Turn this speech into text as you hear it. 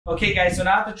Okay guys, so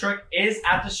now that the truck is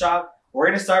at the shop, we're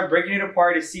going to start breaking it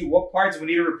apart to see what parts we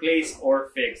need to replace or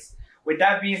fix. With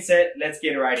that being said, let's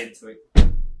get right into it.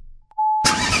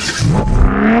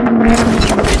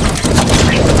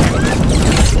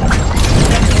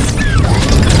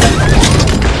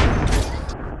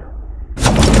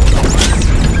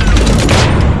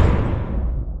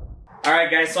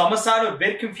 Alright guys, so I'm going to sound a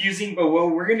bit confusing, but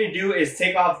what we're going to do is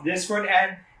take off this front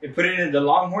end and put it in the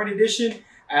Longhorn edition.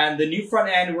 And the new front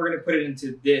end, we're going to put it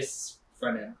into this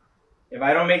front end. If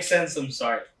I don't make sense, I'm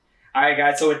sorry. Alright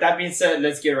guys, so with that being said,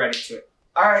 let's get right into it.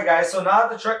 Alright guys, so now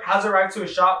that the truck has arrived to a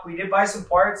shop, we did buy some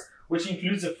parts, which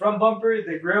includes the front bumper,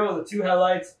 the grille, the two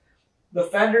headlights, the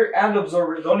fender, and the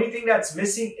absorber. The only thing that's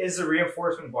missing is the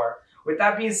reinforcement bar. With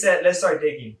that being said, let's start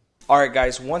digging. Alright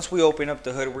guys, once we open up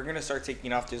the hood, we're going to start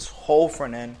taking off this whole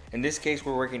front end. In this case,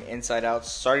 we're working inside out,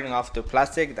 starting off the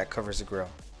plastic that covers the grille.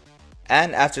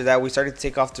 And after that, we started to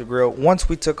take off the grille. Once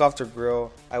we took off the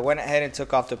grille, I went ahead and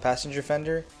took off the passenger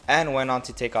fender and went on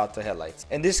to take out the headlights.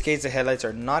 In this case, the headlights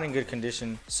are not in good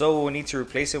condition, so we'll need to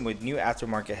replace them with new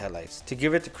aftermarket headlights to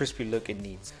give it the crispy look it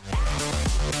needs.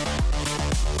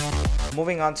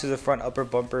 Moving on to the front upper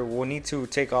bumper, we'll need to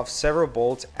take off several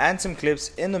bolts and some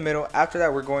clips in the middle. After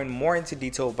that, we're going more into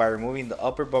detail by removing the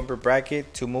upper bumper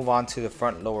bracket to move on to the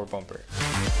front lower bumper.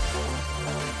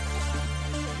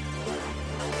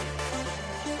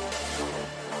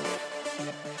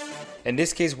 In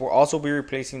this case, we'll also be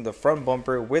replacing the front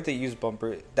bumper with a used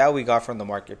bumper that we got from the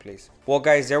marketplace. Well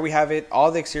guys, there we have it.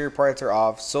 All the exterior parts are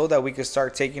off so that we can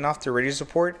start taking off the radiator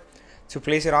support to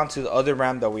place it onto the other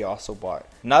ram that we also bought.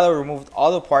 Now that we removed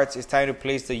all the parts, it's time to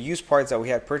place the used parts that we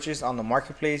had purchased on the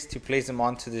marketplace to place them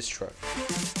onto this truck.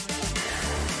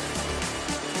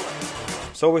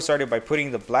 So we started by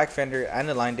putting the black fender and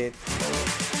aligned it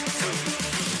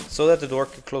so that the door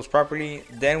could close properly.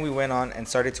 Then we went on and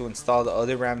started to install the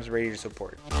other ram's radiator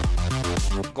support.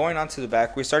 Going on to the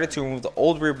back, we started to remove the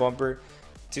old rear bumper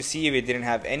to see if it didn't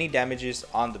have any damages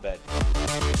on the bed.